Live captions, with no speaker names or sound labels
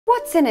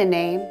What's in a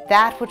name?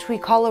 That which we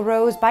call a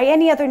rose by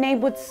any other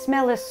name would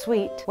smell as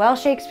sweet. Well,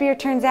 Shakespeare,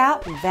 turns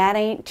out that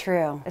ain't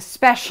true,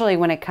 especially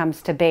when it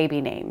comes to baby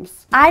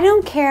names. I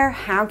don't care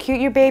how cute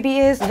your baby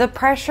is, the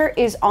pressure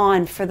is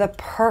on for the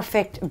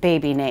perfect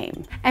baby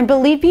name. And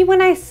believe me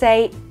when I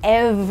say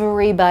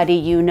everybody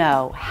you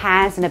know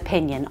has an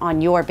opinion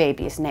on your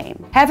baby's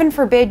name. Heaven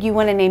forbid you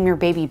want to name your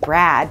baby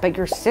Brad, but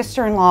your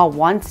sister-in-law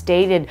once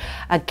dated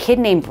a kid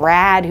named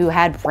Brad who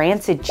had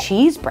rancid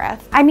cheese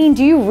breath. I mean,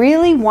 do you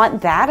really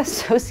want that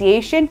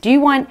association? Do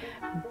you want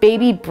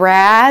baby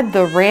Brad,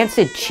 the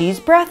rancid cheese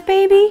breath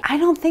baby? I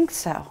don't think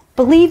so.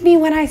 Believe me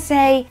when I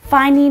say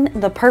finding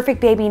the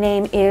perfect baby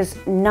name is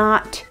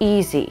not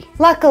easy.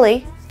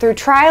 Luckily, through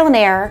trial and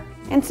error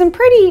and some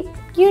pretty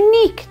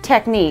unique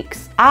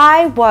techniques,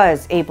 I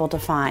was able to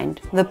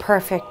find the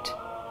perfect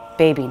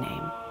baby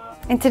name.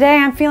 And today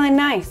I'm feeling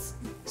nice,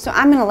 so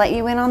I'm gonna let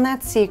you in on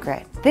that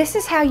secret. This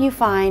is how you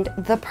find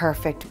the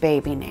perfect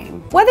baby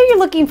name. Whether you're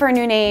looking for a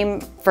new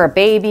name for a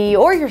baby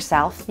or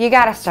yourself, you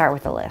gotta start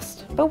with a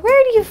list. But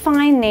where do you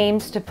find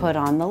names to put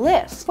on the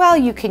list? Well,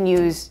 you can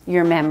use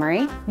your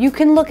memory. You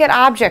can look at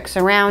objects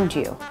around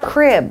you.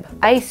 Crib,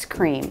 ice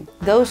cream,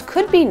 those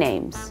could be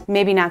names.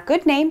 Maybe not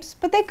good names,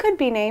 but they could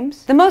be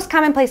names. The most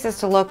common places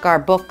to look are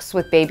books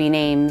with baby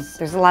names.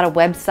 There's a lot of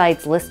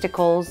websites,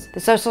 listicles.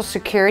 The Social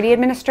Security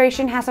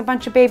Administration has a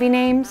bunch of baby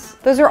names.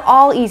 Those are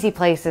all easy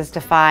places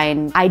to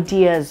find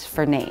ideas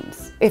for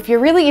names. If you're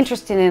really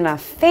interested in a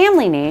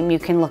family name, you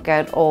can look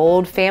at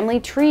old family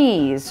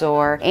trees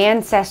or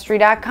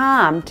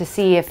Ancestry.com to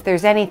see if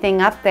there's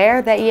anything up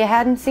there that you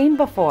hadn't seen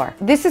before.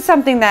 This is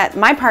something that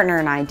my partner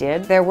and I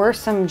did. There were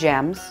some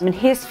gems. In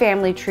his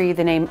family tree,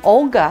 the name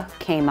Olga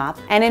came up,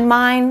 and in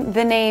mine,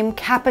 the name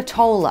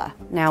Capitola.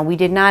 Now, we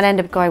did not end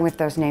up going with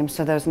those names,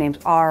 so those names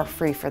are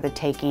free for the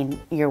taking.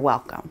 You're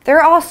welcome. There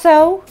are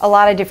also a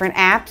lot of different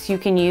apps you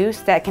can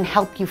use that can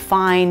help you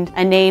find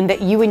a name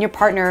that you and your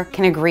partner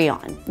can agree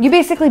on. You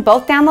basically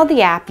both download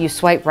the app, you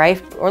swipe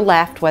right or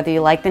left whether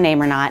you like the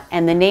name or not,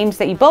 and the names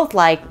that you both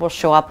like will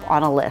show up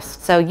on a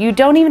list. So you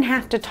don't even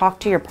have to talk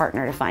to your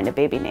partner to find a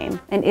baby name.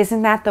 And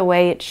isn't that the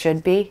way it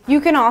should be? You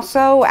can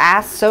also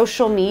ask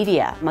social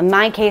media. In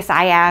my case,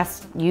 I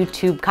asked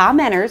YouTube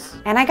commenters,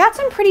 and I got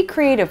some pretty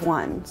creative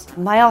ones.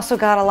 I also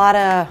got a lot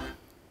of,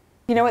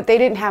 you know what, they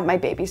didn't have my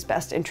baby's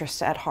best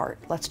interests at heart.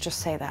 Let's just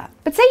say that.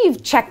 But say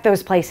you've checked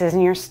those places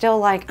and you're still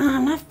like, oh,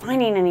 I'm not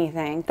finding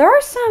anything. There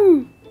are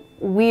some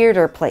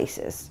weirder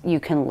places you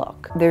can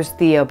look. There's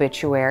the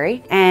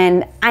obituary,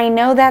 and I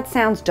know that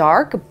sounds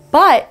dark,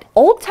 but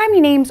old-timey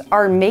names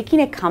are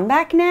making a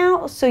comeback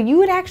now, so you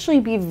would actually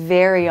be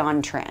very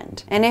on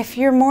trend. And if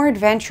you're more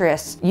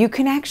adventurous, you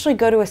can actually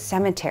go to a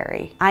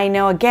cemetery. I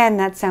know, again,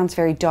 that sounds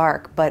very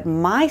dark, but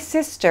my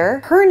sister,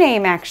 her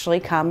name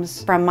actually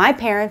comes from my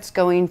parents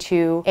going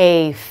to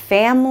a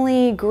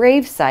family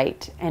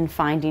gravesite and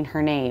finding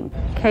her name.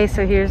 Okay,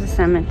 so here's a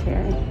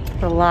cemetery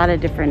with a lot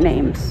of different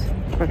names.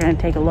 We're gonna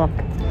take a look.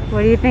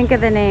 What do you think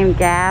of the name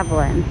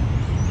Gavlin?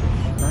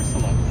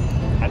 Ursula.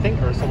 I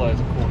think Ursula is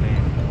a cool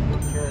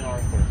name. You're an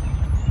Arthur.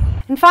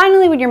 And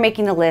finally, when you're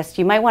making the list,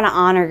 you might want to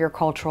honor your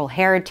cultural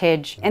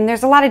heritage. And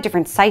there's a lot of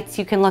different sites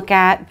you can look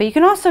at, but you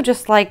can also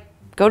just like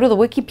go to the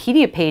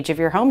Wikipedia page of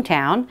your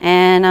hometown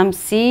and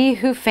see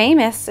who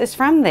famous is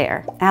from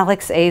there.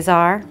 Alex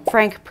Azar,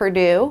 Frank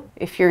Perdue,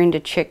 if you're into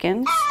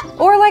chickens.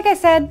 Or like I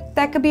said,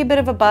 that could be a bit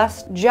of a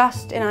bust,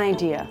 just an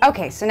idea.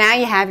 Okay, so now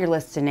you have your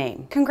list of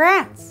names.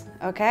 Congrats,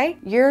 okay?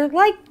 You're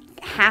like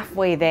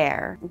halfway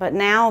there, but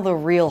now the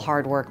real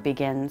hard work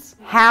begins.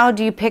 How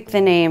do you pick the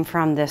name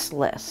from this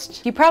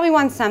list? You probably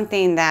want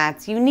something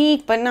that's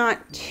unique, but not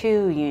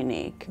too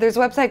unique. There's a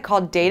website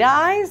called Data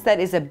Eyes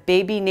that is a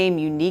baby name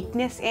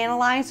uniqueness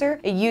analyzer.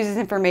 It uses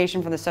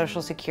information from the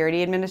Social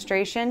Security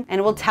Administration, and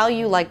it will tell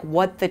you like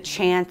what the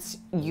chance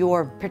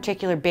your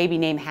particular baby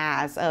name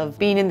has of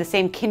being in the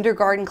same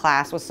kindergarten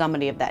class with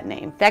somebody of that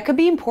name. That could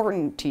be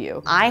important to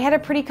you. I had a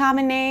pretty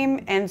common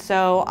name, and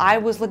so I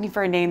was looking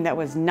for a name that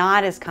was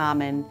not as common.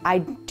 I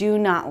do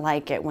not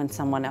like it when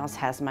someone else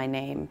has my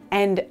name.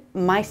 And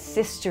my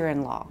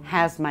sister-in-law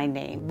has my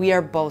name. We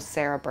are both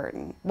Sarah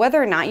Burton.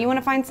 Whether or not you want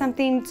to find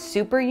something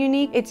super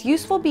unique, it's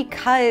useful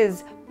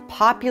because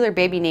popular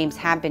baby names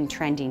have been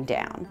trending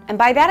down. And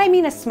by that I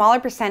mean a smaller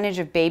percentage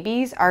of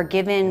babies are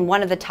given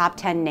one of the top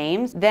 10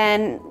 names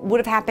than would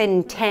have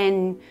happened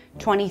 10,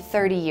 20,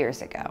 30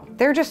 years ago.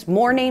 There are just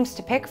more names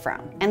to pick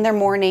from, and there are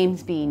more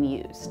names being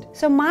used.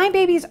 So my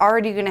baby's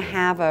already gonna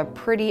have a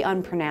pretty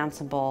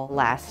unpronounceable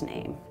last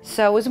name.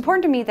 So it was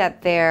important to me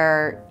that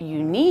their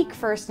unique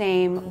first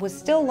name was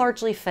still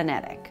largely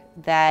phonetic,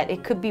 that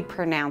it could be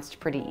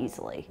pronounced pretty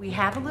easily. We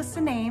have a list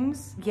of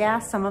names. Yeah,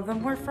 some of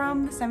them were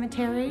from the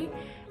cemetery,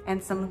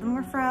 and some of them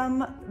were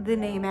from the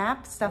name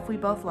app, stuff we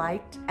both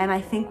liked. And I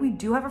think we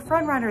do have a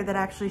front runner that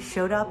actually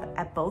showed up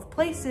at both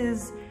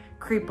places,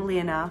 creepily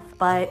enough,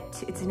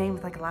 but it's a name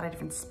with like a lot of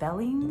different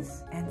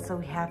spellings, and so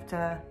we have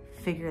to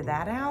figure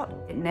that out.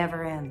 It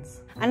never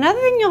ends. Another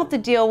thing you'll have to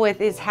deal with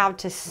is how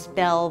to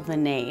spell the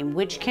name,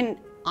 which can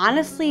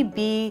honestly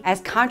be as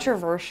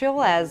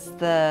controversial as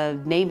the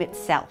name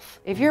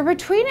itself. If you're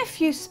between a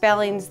few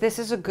spellings, this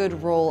is a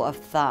good rule of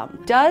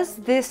thumb. Does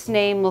this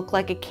name look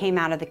like it came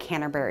out of the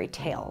Canterbury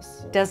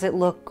Tales? Does it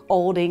look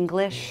Old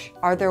English?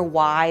 Are there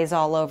Y's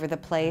all over the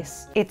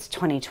place? It's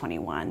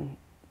 2021.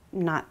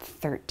 Not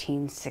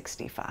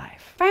 1365.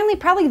 Finally,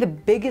 probably the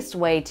biggest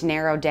way to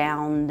narrow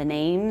down the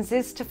names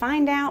is to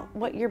find out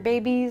what your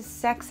baby's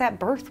sex at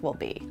birth will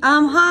be.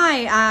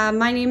 Hi,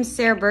 my name's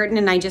Sarah Burton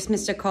and I just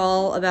missed a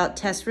call about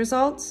test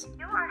results.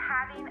 You are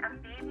having a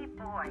baby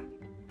boy.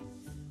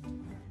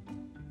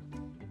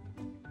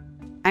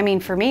 I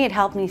mean, for me, it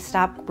helped me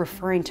stop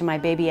referring to my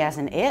baby as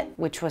an it,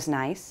 which was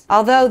nice.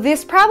 Although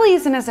this probably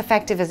isn't as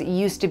effective as it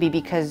used to be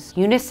because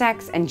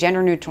unisex and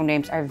gender neutral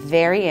names are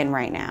very in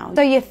right now.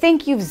 So you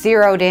think you've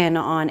zeroed in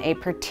on a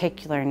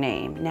particular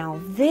name. Now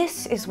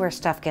this is where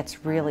stuff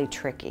gets really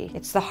tricky.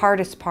 It's the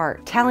hardest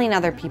part, telling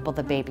other people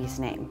the baby's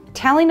name.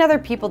 Telling other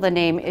people the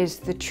name is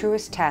the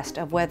truest test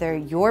of whether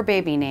your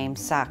baby name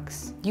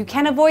sucks. You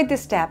can avoid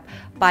this step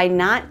by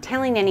not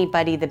telling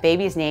anybody the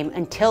baby's name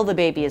until the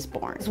baby is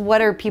born.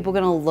 What are people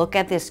gonna look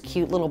at this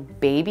cute little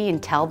baby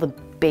and tell the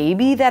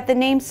baby that the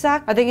name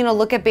sucks? Are they gonna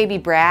look at baby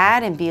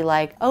Brad and be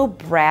like, oh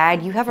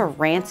Brad, you have a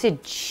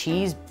rancid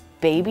cheese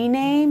baby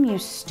name, you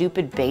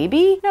stupid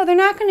baby? No, they're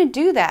not gonna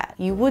do that.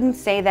 You wouldn't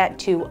say that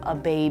to a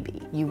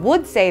baby. You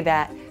would say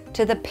that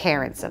to the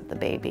parents of the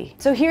baby.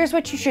 So here's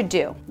what you should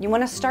do. You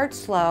wanna start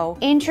slow,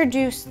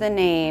 introduce the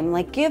name,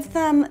 like give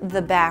them the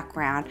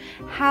background,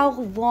 how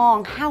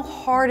long, how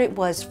hard it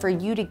was for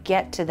you to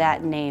get to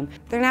that name.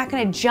 They're not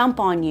gonna jump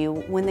on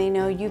you when they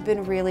know you've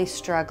been really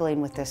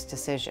struggling with this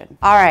decision.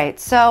 All right,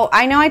 so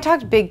I know I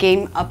talked big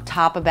game up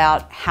top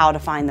about how to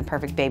find the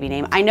perfect baby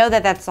name. I know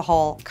that that's the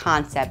whole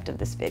concept of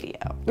this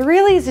video. There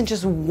really isn't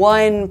just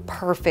one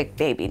perfect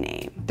baby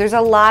name. There's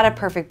a lot of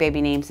perfect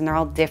baby names and they're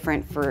all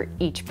different for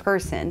each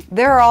person.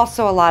 There are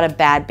also a lot of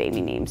bad baby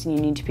names and you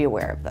need to be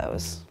aware of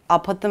those. I'll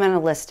put them in a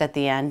list at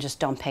the end, just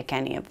don't pick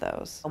any of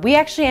those. We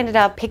actually ended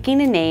up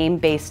picking a name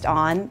based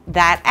on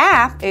that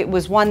app. It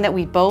was one that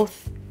we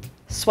both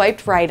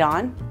swiped right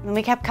on and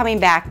we kept coming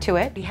back to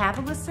it. We have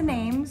a list of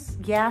names.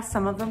 Yeah,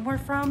 some of them were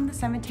from the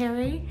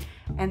cemetery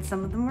and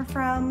some of them were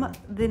from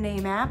the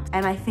name app.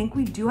 And I think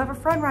we do have a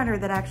front runner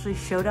that actually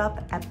showed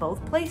up at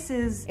both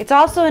places. It's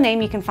also a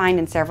name you can find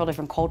in several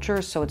different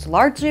cultures, so it's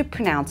largely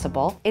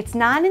pronounceable. It's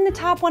not in the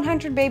top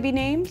 100 baby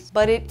names,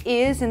 but it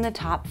is in the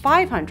top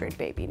 500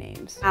 baby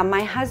names.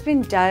 My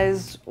husband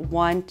does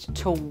want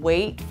to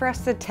wait for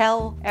us to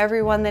tell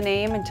everyone the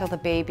name until the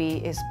baby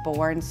is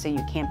born, so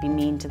you can't be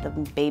mean to the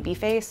baby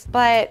face.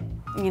 But,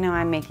 you know,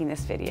 I'm making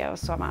this video,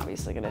 so I'm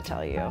obviously gonna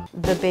tell you.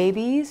 The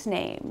baby's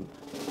name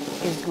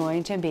is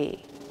going to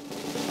be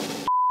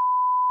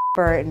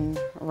Burton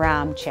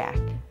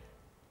Ramchak.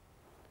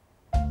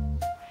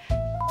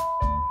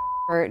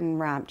 Burton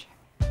Ramchak.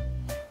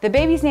 The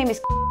baby's name is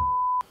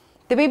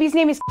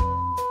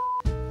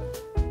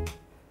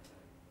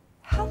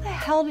How the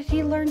hell did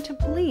he learn to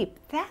bleep?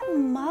 That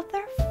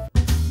mother